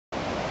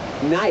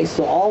Nice,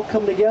 so all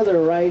come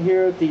together right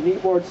here at the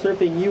Kneeboard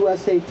Surfing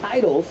USA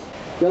Titles.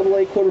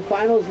 AA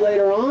quarterfinals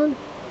later on.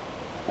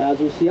 As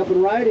we see up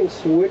and riding,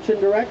 switching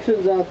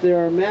directions out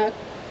there, Matt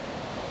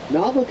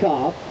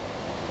Novikov.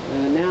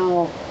 And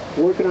now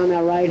working on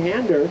that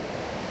right-hander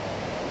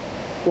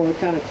before it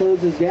kind of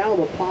closes down,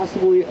 but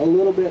possibly a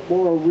little bit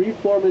more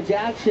reformage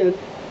action.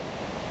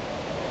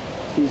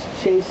 He's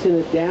chasing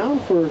it down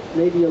for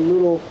maybe a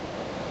little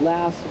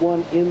last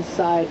one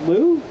inside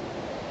move.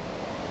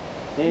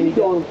 And he's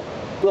going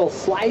a little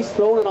slice,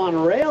 throwing it on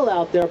rail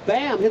out there.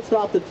 Bam, hits it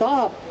off the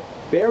top.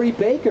 Barry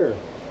Baker.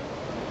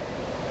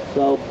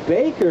 So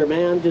Baker,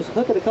 man, just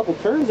hooking a couple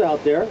turns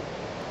out there.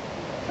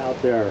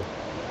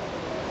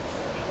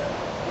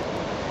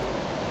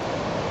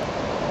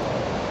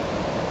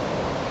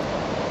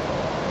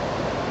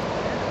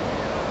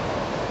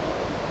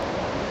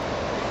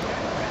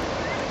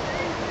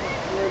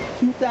 In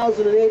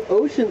 2008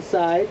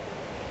 Oceanside,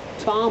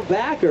 Tom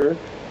Backer.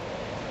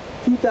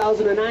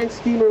 2009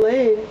 Steamer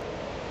Lane,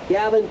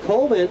 Gavin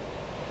Coleman.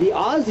 The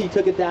Aussie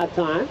took it that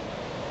time.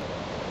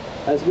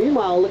 As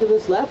meanwhile, look at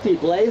this lefty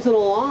blazing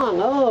along.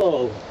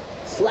 Oh,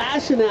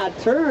 slashing that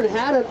turn,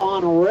 had it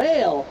on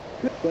rail.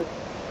 But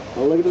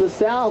oh, look at the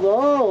south.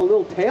 Oh, a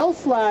little tail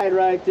slide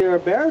right there.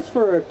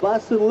 Beresford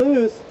busting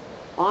loose.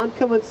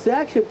 Oncoming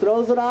section,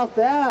 throws it off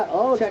that.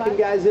 Oh, checking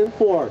guys in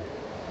for.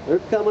 They're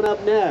coming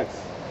up next.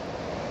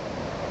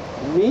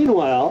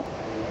 Meanwhile,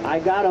 I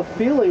got a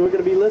feeling we're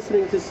going to be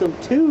listening to some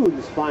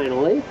tunes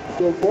finally.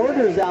 So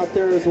Borders out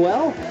there as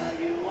well.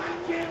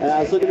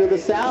 As looking to the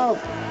south.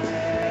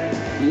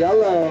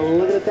 Yellow,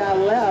 looking at that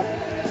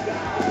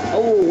left.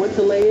 Oh, went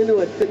to lay into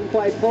it, couldn't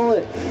quite pull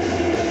it.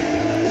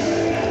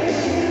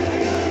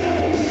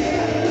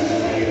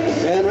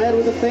 And red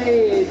with a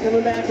fade,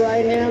 coming back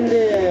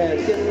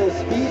right-handed. Getting a little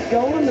speed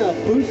going, a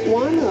boost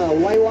one, a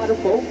whitewater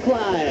foam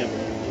climb.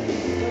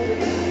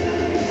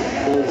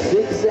 So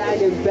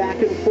zigzagging back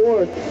and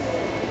forth.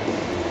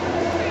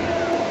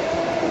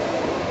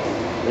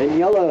 And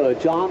yellow,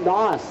 John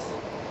Doss.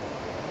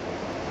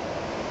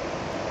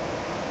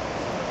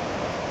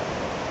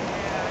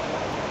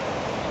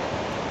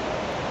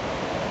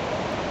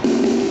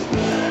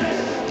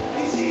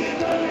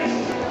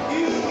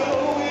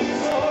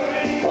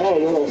 Oh, a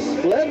little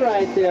split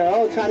right there.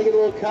 Oh, trying to get a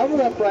little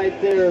cover up right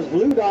there is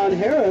Blue Don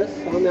Harris.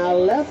 On that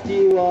left,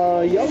 you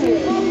yellow.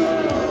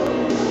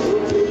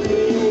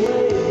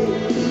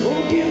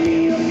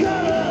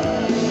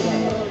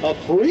 A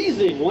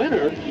freezing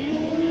winter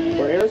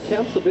where air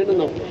temps have been in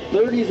the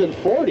 30s and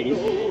 40s.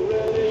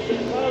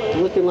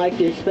 Looking like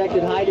the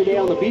expected high today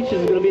on the beaches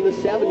is going to be in the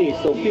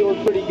 70s, so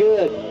feeling pretty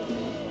good.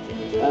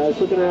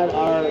 Looking at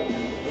our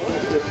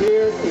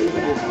pier, to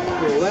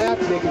the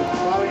left, making a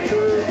solid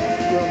turn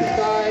around the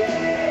side.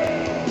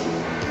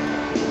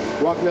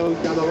 Walking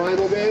down the line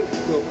a little bit,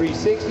 go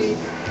 360,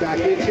 back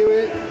into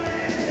it.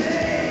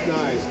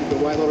 Nice, get the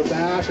white little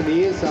bash on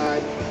the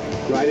inside,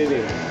 ride it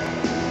in.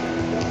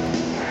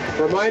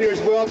 Reminder as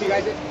well, if you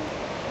guys,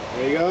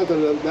 there you go, to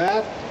the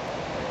left,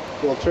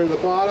 we'll turn the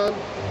bottom,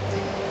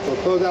 we'll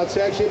close out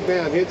section,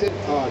 bam, hits it,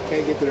 oh,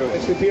 can't get through it.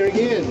 It's the pier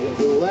again,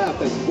 to the left,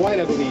 that's white,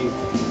 I believe.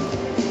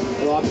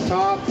 Go off the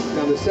top,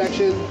 down the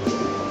section,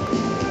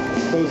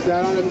 close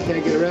that on him,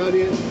 can't get around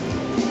it.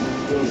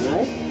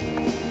 Nice.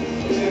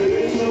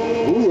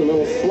 Ooh, a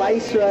little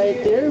slice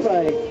right there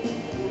by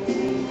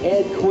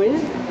Ed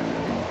Quinn.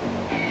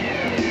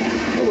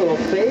 A little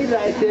fade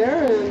right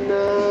there, and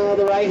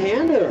the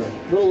right-hander.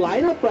 Little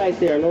lineup right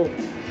there. A little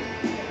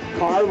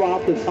carve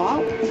off the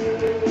top.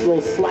 A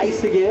little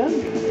slice again.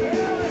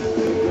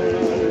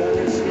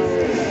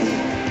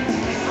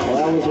 Well,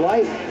 that was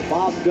white.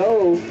 Bob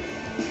Gove.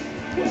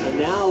 And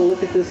now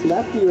look at this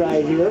lefty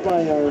right here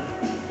by our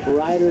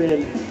rider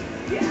in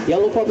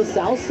yellow from the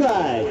south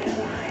side.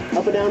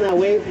 Up and down that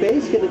wave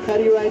face, getting a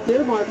cutty right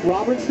there, Mark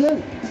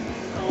Robertson.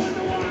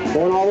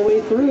 Going all the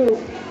way through.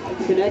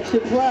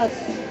 Connection Plus.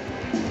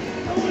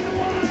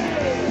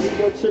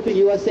 Kneeboard Surfing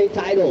USA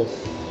Titles.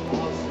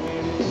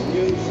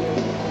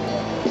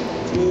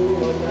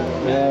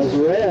 As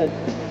red.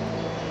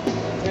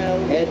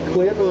 Ed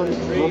Quinn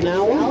on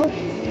that one.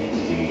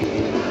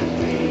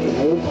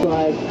 It looks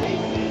like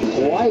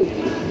white.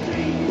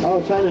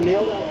 Oh, trying to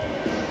nail that.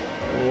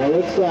 It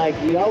looks like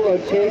yellow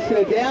chasing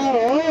it down.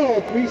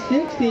 Oh,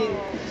 360,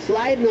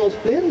 sliding those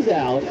fins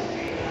out.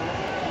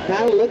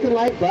 Kind of looking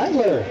like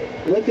Butler,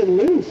 looking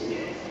loose.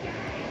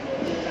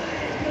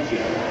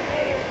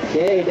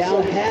 Okay,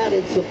 down hat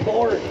in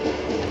support.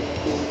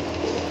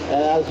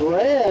 As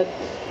red,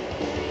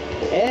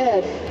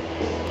 Ed,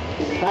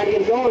 trying to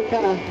get going,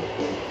 kind of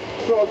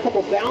throw a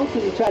couple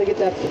bounces and try to get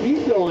that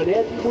speed going.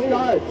 Ed Quinn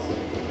Arts.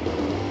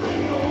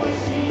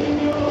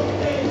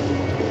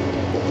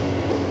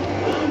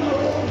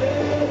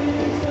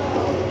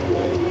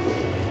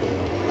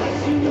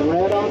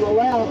 Red on the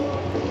left.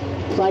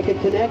 It's like a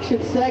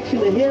connection section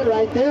to hit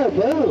right there.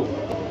 Boom.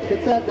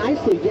 Hits that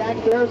nicely. Jack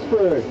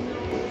Beresford.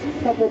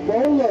 Couple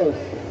bolos.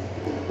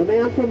 The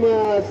man from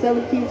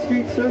 17th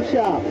Street Surf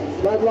Shop.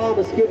 Bud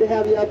Lamas, good to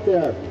have you up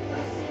there.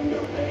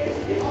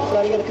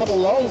 Starting to get a couple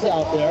lows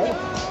out there.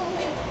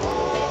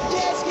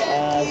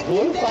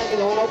 Blue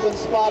finding an open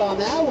spot on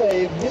that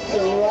wave, hits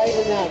her right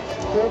in that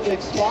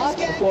perfect spot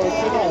before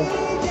it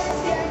goes.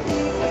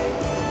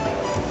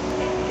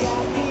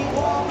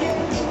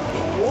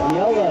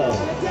 Yellow.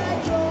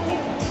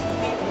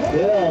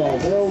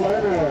 Bill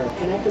Lerner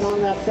connecting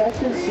on that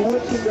section,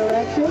 switching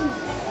directions.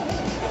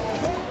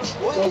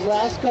 Those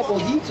last couple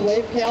heats,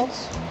 wave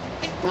counts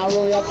not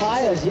really up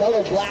high as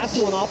Yellow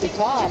blasting one off the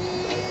top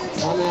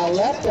on that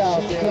left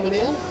out coming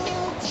in.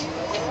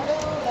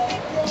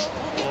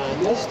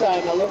 And this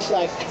time it looks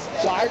like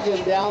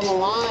charging down the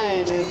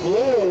line in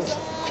Blue.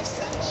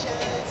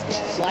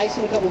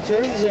 Slicing a couple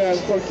turns there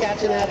before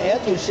catching that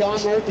edge with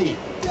Sean Murphy.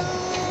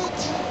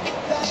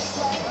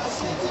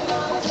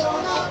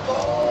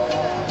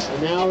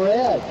 And now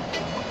Red.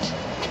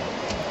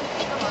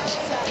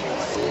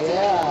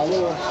 Yeah, a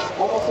little,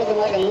 almost looking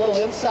like a little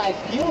inside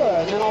feeler,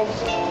 and then all of a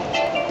sudden.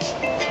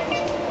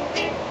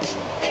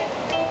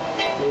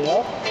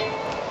 Yep.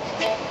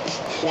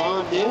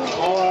 Sean Newton,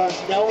 or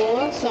No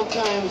One,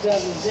 sometimes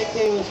as his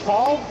nickname is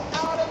called.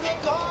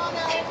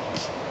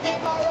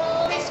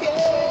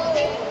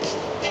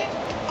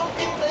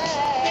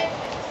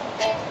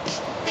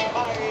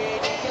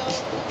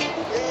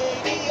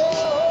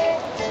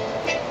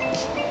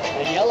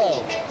 And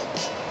Yellow.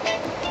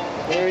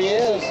 There he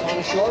is on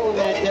a short one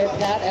right there,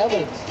 Pat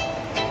Evans.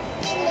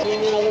 And,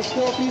 you know, there's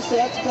still a few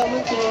sets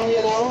coming through,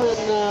 you know,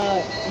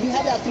 and you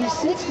had that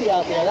 360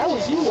 out there. That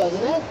was you,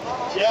 wasn't it?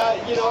 Yeah,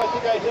 you know, I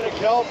think I hit a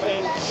kelp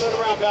and stood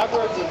around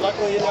backwards and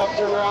luckily enough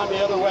turned around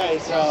the other way.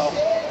 So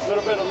a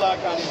little bit of luck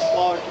on these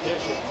smaller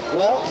conditions.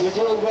 Well, you're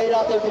doing great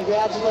out there.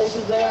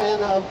 Congratulations there.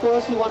 And of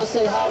course, we want to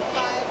say hi.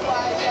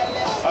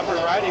 Up and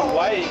riding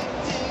white.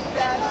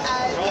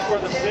 Going for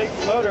the big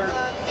floater.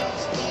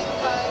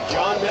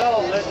 John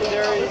Mel,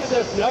 legendary. Look at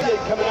this nugget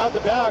coming out the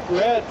back.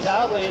 Red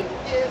paddling.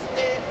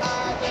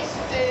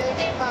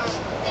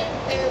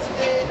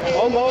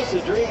 Almost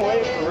a dream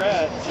wave for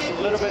Red. Just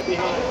a little bit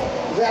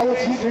behind. Is that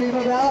what you dream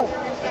about?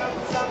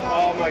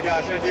 Oh my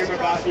gosh, I dream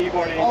about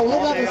kneeboarding. Oh, look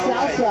all on day, the all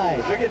south night. side.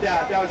 Look at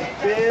that. That was a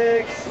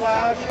big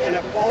slash, and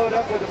it followed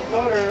up with a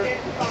floater.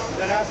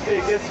 That has to be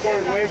a good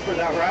scoring wave for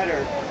that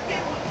rider.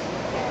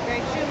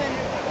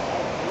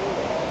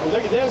 And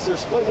look at this. They're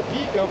splitting the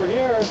peak over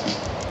here.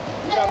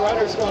 You got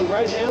riders going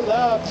right and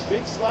left.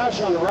 Big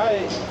slash on the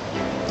right.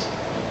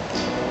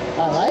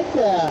 I like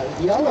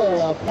that.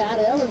 Yellow, Pat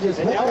Evans just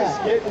And hit now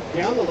that. he's getting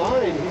down the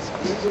line.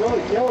 He's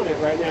really killing it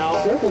right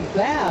now. Circling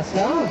fast,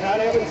 huh? Pat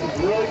Evans is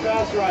a really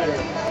fast rider.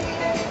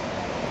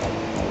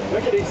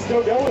 Look at it, he's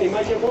still going. He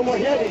might get one more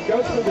hit. He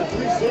goes for the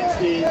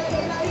 360.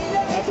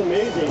 That's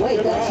amazing. Wait,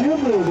 Good that's ride. your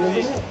move,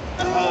 isn't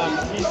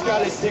it? He's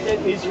got his ticket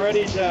and he's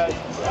ready to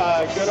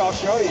go to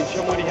Australia and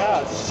show him what he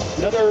has.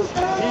 Another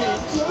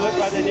heat split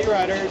by the knee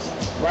riders,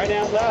 right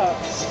and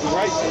left.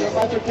 Right.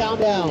 About your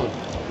countdown.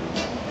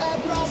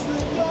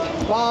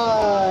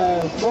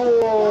 5,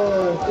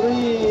 4,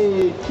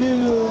 3,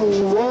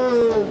 2,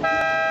 1.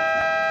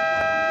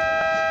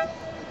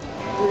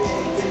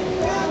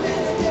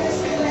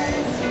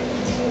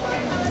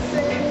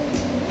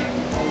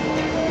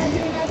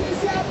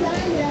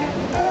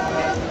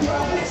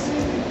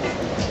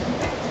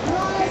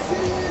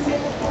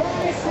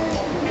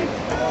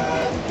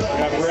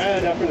 Got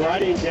Red up and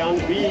riding down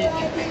the beach.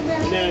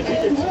 And then I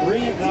think it's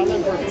Green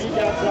paddling for a peak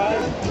outside.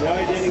 No,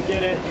 he didn't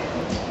get it.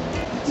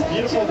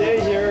 Beautiful day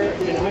here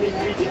in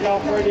Huntington Beach,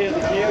 California, the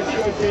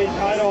ks.tv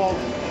Titles.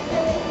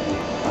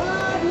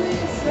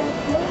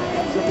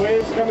 Some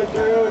waves coming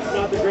through. It's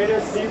not the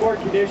greatest kneeboard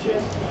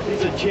condition.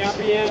 He's a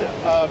champion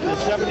of the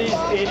 70s,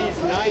 80s,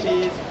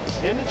 90s,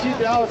 and the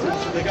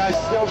 2000s. So the guy's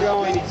still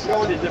going. He's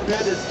going to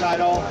defend his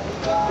title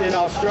in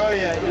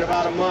Australia in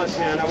about a month,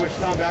 man. I wish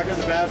Tom Backer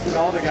the best and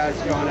all the guys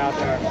going out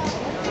there.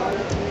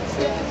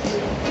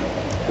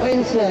 Wait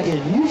a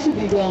second. You should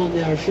be going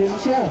there,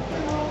 shouldn't you?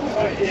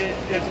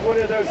 It's one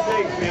of those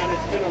things, man.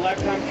 It's been a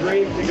lifetime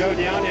dream to go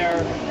down there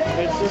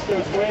and surf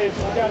those waves.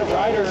 We got a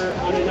rider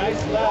on a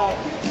nice left,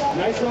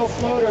 nice little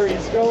floater.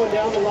 He's going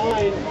down the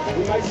line.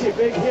 We might see a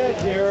big hit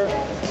here.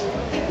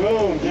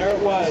 Boom, there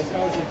it was.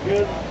 That was a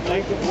good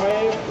length of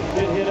wave.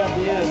 Good hit at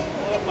the end.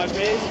 Off my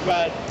face,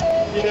 but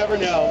you never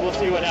know. We'll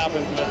see what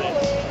happens with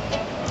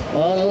it.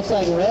 Well, it looks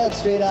like Red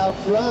straight out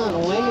front.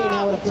 Wayne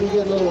out with a pretty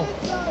good little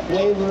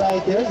wave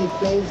right there. He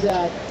fades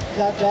that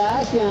cut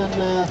back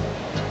and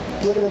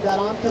looking at that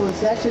oncoming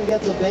section,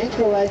 gets a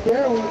banker right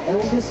there. And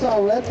we just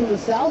saw Red from the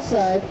south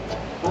side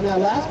on that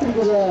last pretty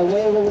good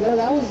wave over there.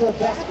 That was the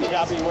best. Be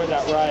happy with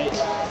that right.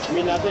 I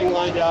mean, that thing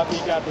lined up. He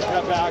got the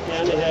cut back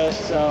and the hit.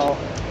 So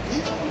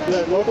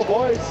the local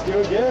boys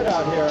doing good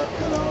out here.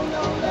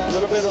 A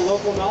little bit of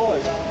local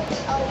knowledge.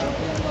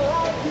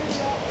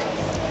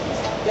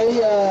 Hey,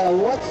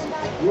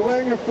 you're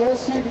wearing your full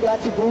suit, you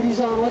got your booties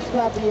on. What's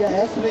about the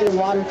estimated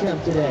water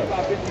temp today?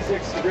 About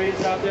 56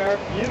 degrees out there.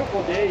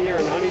 Beautiful day here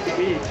in Huntington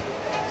Beach,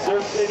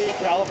 Surf City,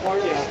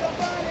 California. I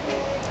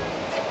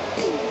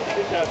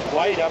think that's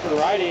white up and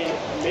riding.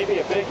 Maybe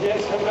a big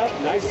hit coming up.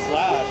 Nice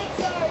slash.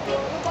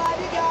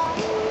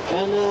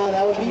 And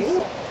that would be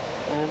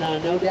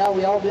And no doubt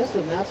we all missed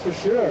him, that's for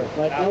sure.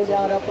 But Absolutely. no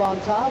doubt up on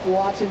top,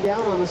 watching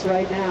down on us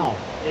right now.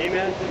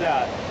 Amen to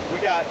that. We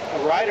got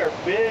a rider,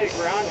 big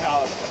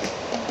roundhouse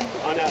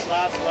on that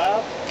last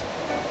lap.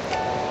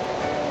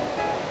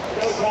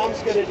 You know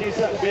Tom's going to do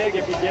something big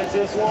if he gets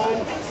this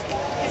one.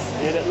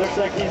 And it looks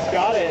like he's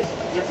got it.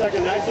 Looks like a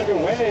nice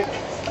looking wave.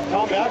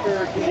 Tom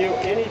Backer can do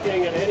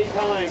anything at any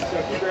time,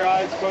 so keep your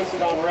eyes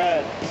posted on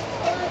red.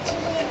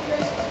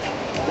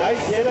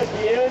 Nice hit at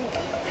the end.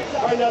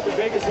 Probably not the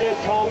biggest hit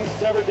Tom's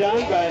ever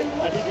done, but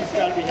I think he's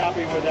got to be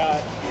happy with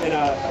that in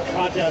a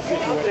contest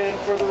situation.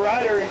 For the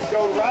rider, he's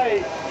going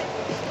right.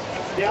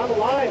 Down the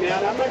line,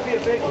 man. That might be a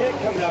big hit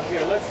coming up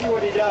here. Let's see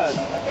what he does.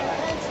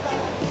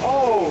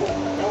 Oh,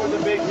 that was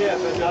a big hit,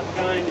 but not the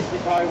kind he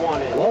probably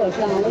wanted. Well, it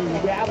kind of looked, he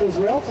grabbed his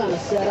rail, kind of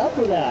set up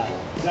for that.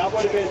 That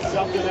would have been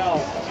something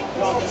else.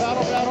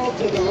 Battle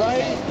to the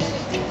right.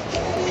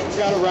 We've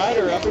got a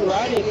rider up and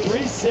riding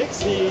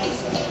 360.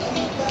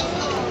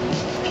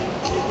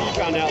 Peak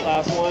on that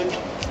last one.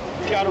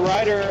 We got a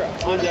rider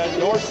on the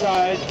north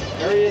side,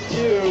 area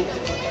 2.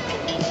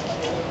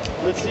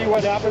 Let's see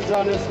what happens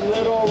on this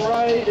little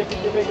right, if he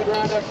can make it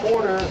around that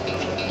corner.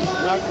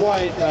 Not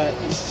quite, but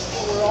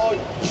we're all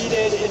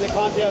heated in the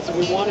contest and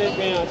we want to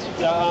advance.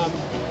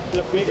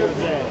 The bigger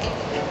thing.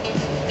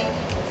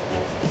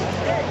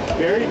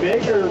 Barry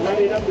Baker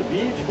running up the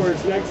beach for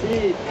his next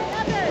heat.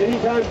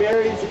 Anytime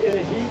Barry's in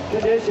a heat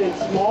condition,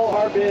 small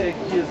or big,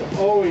 he is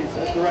always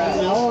a threat.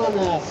 Now on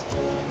that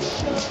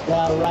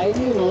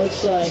righty, and it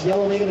looks like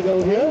yellow going to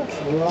go here.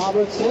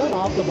 Robertson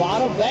off the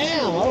bottom,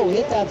 bam! Oh,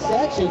 hit that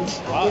section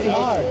pretty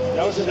hard.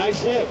 That was a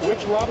nice hit.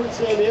 Which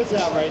Robertson is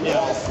that right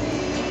now?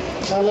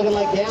 Kind of looking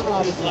like Dan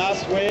Robertson.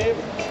 Last wave.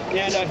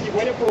 And he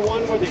waited for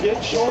one with a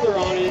good shoulder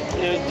on it,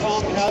 and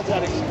Tom has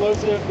that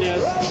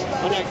explosiveness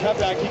on that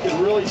cutback. You could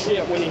really see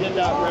it when he hit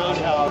that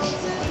roundhouse.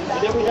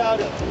 And then we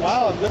had,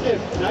 wow, look at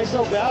nice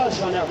little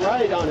bash on that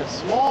right on a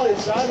small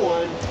inside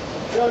one.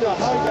 Don't know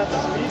how he got the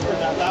speed for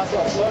that last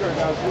little floater.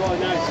 That was really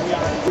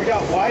nice. We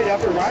got white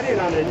up and riding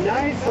on a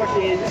nice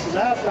looking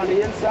left on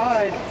the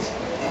inside.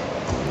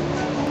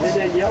 And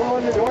then yellow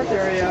in the north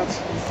area.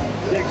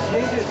 The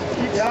exchanges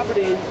keep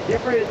happening,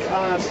 different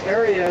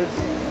areas.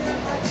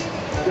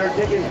 They're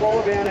taking full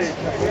advantage.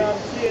 I'm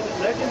seeing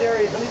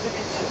legendary Huntington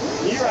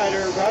Beach knee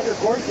rider, Roger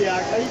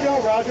Korsiak. How you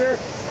doing, Roger?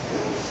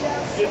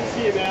 Good to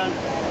see you, man.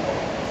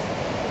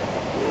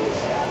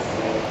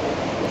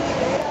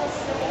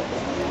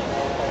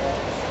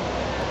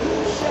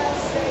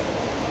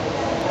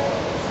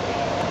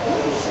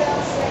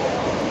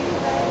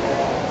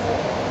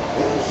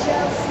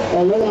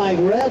 Well, looking like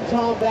red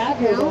Tom back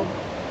now.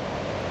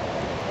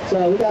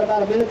 So we got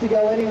about a minute to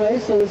go anyway,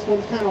 so this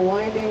one's kind of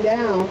winding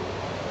down.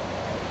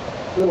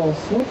 Little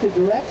switch of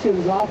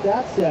directions off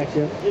that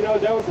section. You know,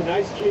 that was a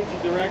nice change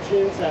of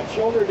directions. That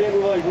shoulder didn't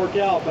really work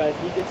out, but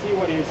you could see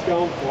what he was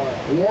going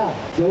for. Yeah,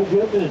 Joe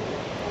Goodman.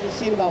 We've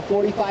seen about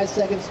 45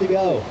 seconds to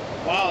go.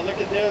 Wow, look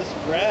at this.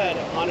 Red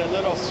on a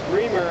little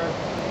screamer.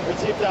 Let's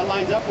see if that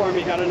lines up for him.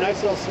 He got a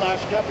nice little slash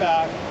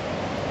cutback.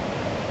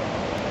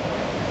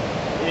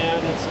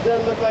 And it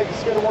doesn't look like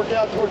it's going to work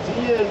out towards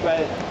the end,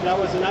 but that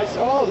was a nice,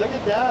 oh, look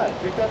at that.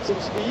 Picked up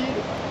some speed,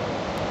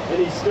 and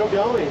he's still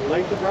going.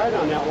 Length of ride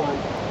on that one.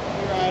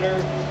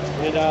 Rider,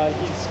 and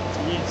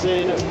he's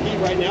in heat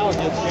right now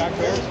against Jack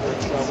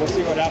Beresford, so we'll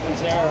see what happens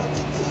there.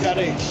 We've got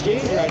an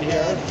exchange right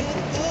here.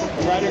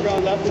 The rider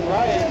going left and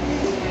right.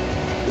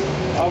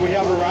 We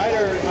have a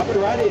rider up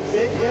and riding,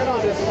 big hit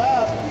on his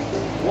left.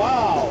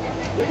 Wow,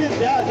 look at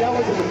that. That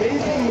was an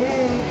amazing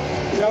move.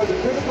 That was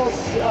a critical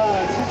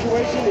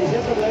situation. He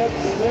hit the lip,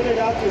 slid it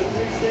out to a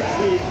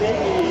 360,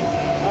 biggie.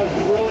 That was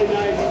a really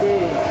nice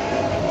move.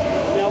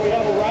 Now we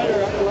have a rider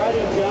up and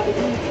riding down the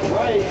beach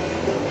right.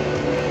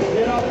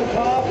 Hit off the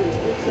top and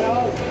kicks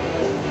out.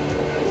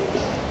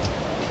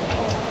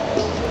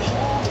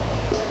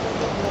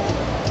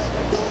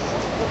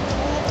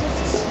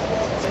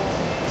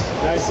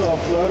 Nice little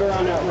floater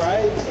on that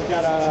right. We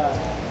got a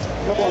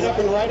couple up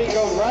and riding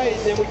going right.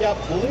 And then we got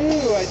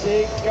blue, I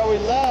think,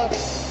 going left.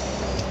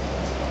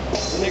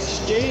 An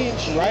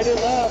exchange right and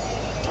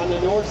left on the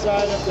north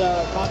side of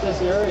the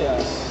contest area.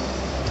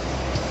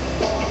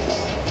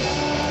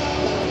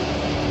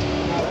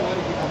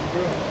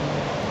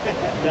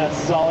 That's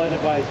solid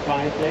advice,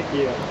 Pine. Thank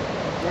you.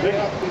 Right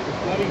off with the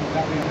flooding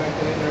happening back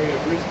in that area,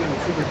 Brisbane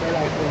and Super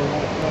Paradise, for a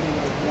lot of flooding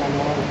on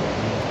water.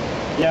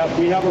 Yeah,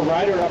 we have a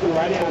rider up and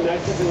riding on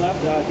nice and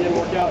left. Didn't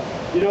work out.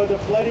 You know, the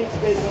flooding's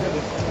been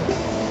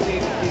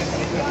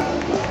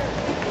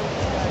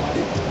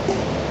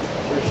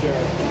for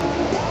sure.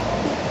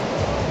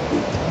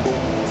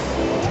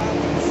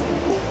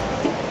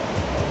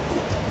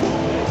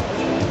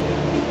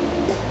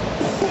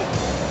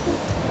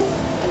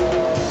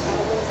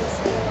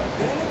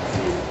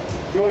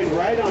 Going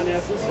right on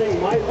this thing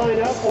might line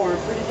up for him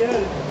pretty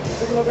good.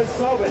 It's a little bit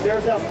slow, but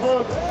there's that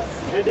pump,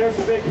 and there's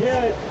a big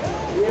hit,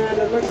 and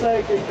it looks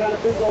like it kind of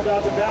fizzled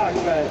out the back,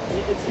 but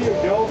you can see him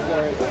go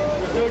for it.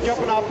 There's no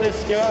jumping off this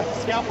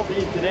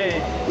scaffolding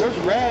today. There's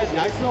red,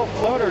 nice little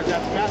floaters.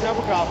 That's Matt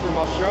Nebuchadnezzar from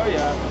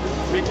Australia.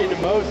 making the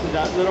most of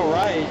that little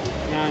right.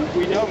 And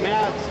we know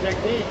Matt's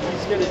technique.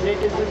 He's going to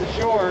take it to the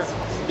shore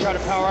and try to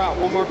power out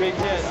one more big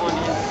hit on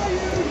the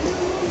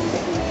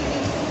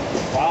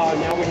Wow,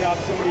 now we have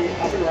somebody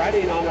up and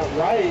riding on the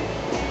right.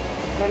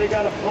 Kind of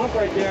got a pump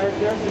right there.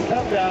 There's the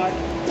cutback.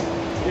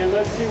 And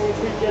let's see if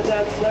we get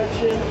that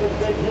section for the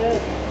big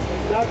hit.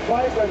 Not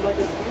quite, but like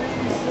a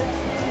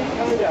 360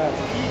 kind of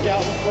peak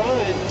out in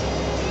front.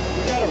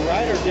 We got a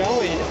rider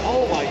going.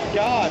 Oh my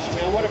gosh,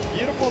 man, what a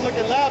beautiful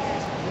looking lap.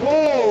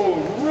 Whoa,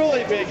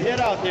 really big hit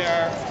out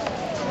there.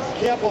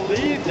 Can't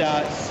believe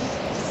that.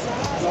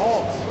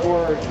 Results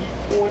for heat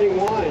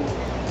 21.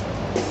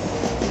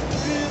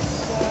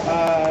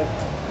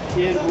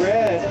 In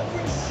red,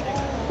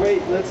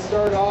 wait, let's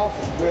start off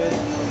with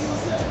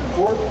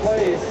 4th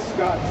place,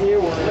 Scott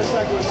Kneelo. Looks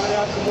like we might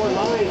have some more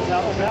lines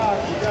out the back.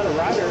 We got a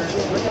rider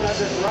looking at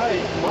this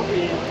right,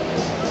 mumping.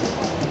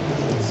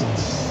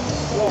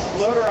 Little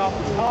floater off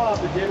the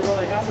top, it didn't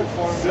really happen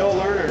for him. Bill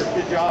Lerner,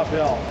 good job,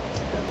 Bill.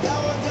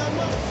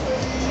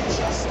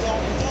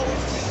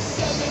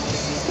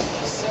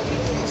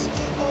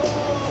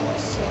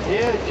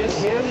 And just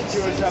handed to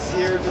us up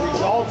here the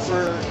results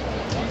for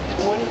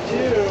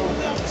 22.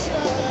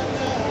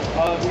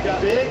 We got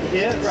a big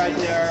hit right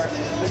there.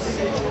 Let's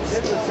see if he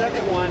hits the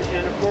second one,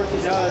 and of course he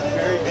does.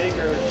 Barry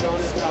Baker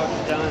showing us how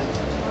it's done.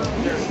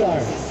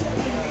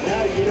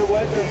 Yeah, you know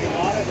what? There's a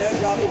lot of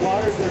heads off the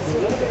waters. There's a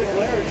little bit of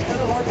glare. It's kind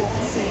of hard to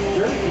see these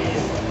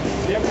jerseys.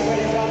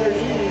 Everybody's on their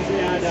knees,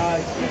 and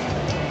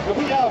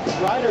we have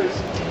riders.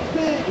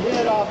 Big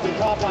hit off the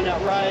top on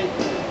that right.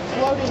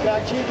 Floating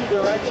back, changing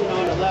direction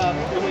on the left,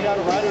 and we got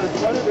a rider in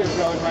front of him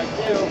going right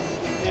too.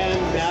 And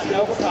Matt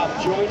Novikov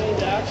joining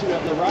the action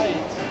of the right.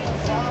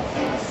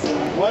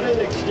 What an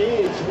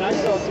exchange. Nice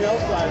little tail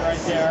slide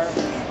right there.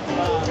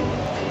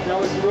 That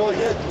was really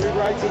good. 3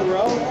 rights in a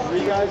row,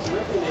 3 guys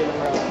ripping in a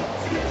row.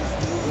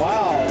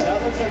 Wow,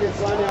 that looks like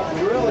it's lining up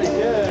really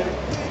good.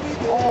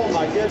 Oh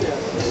my goodness.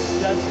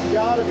 That's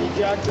gotta be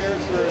Jack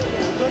Beresford.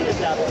 And look at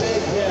that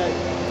big hit.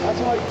 That's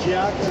why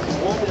Jack has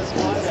won this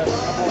contest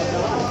a couple of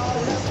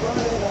times.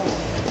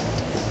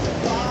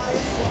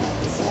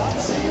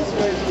 Lots of these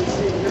ways we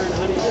see here in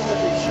Huntington, but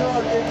they sure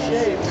are in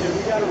shape. And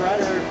we got a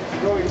rider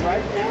going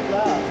right and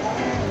left.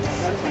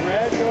 That's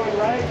red going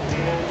right,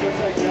 and looks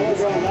like yellow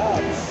going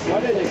left.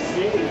 What an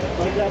exchange.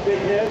 Like that big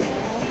hit.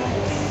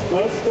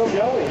 Both still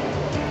going.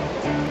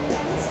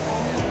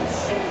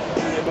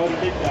 And they both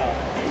kicked out.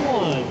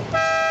 One.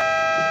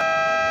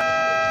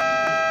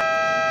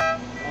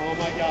 Oh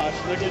my gosh,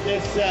 look at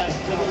this set,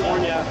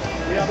 California.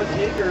 We have a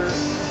taker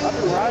up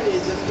and riding.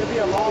 This could be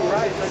a long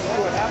ride. Let's see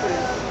what happens.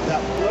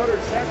 That floater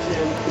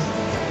section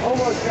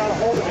almost got a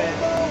hold of it.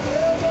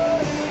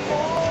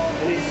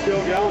 And he's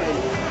still going.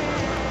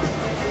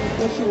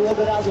 Pushing a little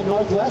bit out of the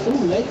northwest.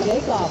 Ooh, late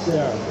takeoff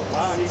there.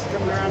 Wow, and he's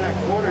coming around that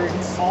corner.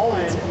 He's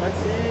falling. Let's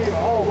see.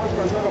 Oh, what's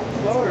our little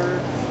floater?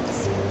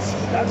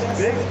 That's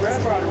big.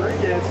 Brad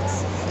Rodriguez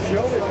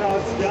showed us how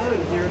it's done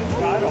here at the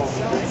title.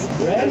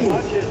 Ready.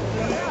 Watch it.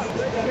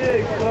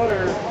 Big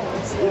floater.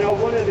 You know,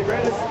 one of the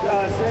greatest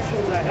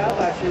sections I had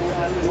last year was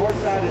on the north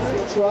side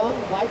of Trump,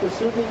 Viper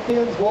Surfing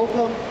Fins,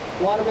 Volcom,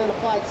 Waterman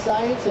Applied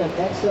Science, and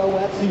XO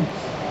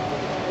Wetsuits.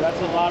 That's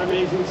a lot of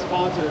amazing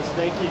sponsors.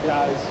 Thank you,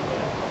 guys.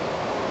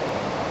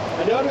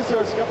 I noticed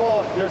there's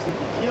there's a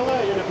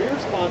tequila and a beer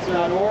sponsor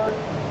on board,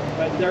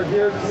 but they're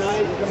here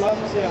tonight to come up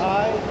and say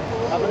hi.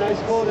 Have a nice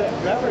cold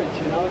beverage,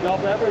 you know,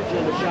 adult beverage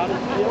and a shot of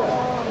tequila.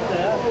 What the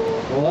heck?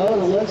 Well,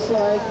 it looks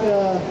like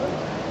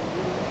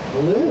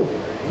Lou.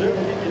 They're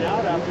kicking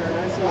out after a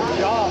nice little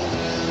job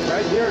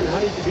right here in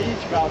Huntington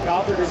Beach. About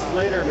half minutes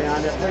later,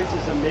 man, that place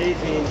is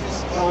amazing.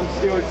 Tom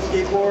Stewart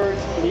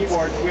skateboards,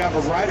 kneeboards. We have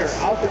a rider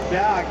out the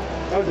back.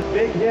 That was a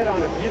big hit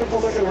on a beautiful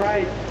looking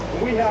right.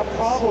 We have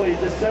probably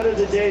the set of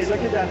the day. Look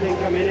at that thing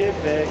coming in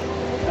big.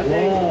 That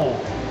thing.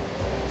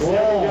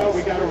 There we go.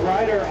 We got a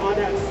rider on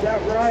that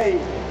set right.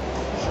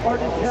 Hard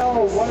to tell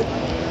what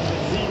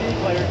CD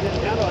player can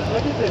handle it.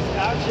 Look at this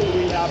action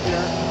we have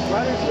here.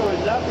 Riders going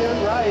left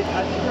and right.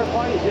 I think they're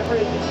finding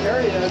different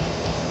areas.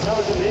 That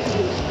was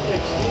amazing.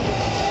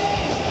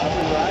 Up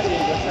and riding,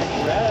 looks like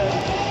red.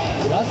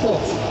 Russell.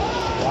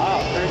 Wow,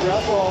 Craig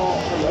Russell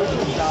from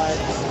Oceanside.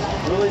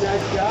 Really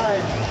nice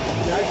guy.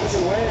 Nice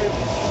looking wave.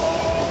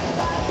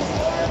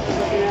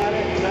 Looking at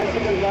it, nice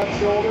looking left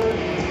shoulder.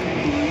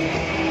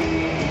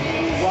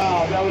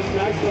 Wow, that was a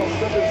nice little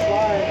slip and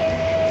slide.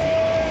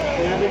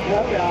 And the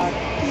cutback.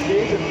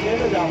 Gave the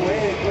pin of that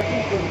wave,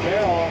 looking for the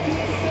barrel.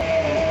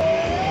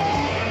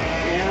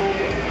 And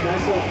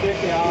nice little kick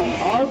out.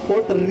 Our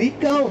Puerto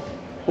Rico,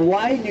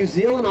 Hawaii, New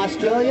Zealand,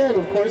 Australia, and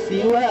of course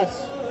the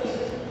US.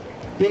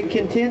 Big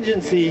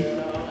contingency.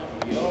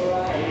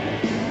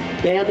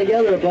 Band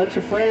together, a bunch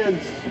of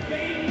friends.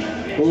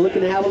 We're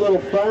looking to have a little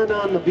fun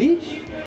on the beach.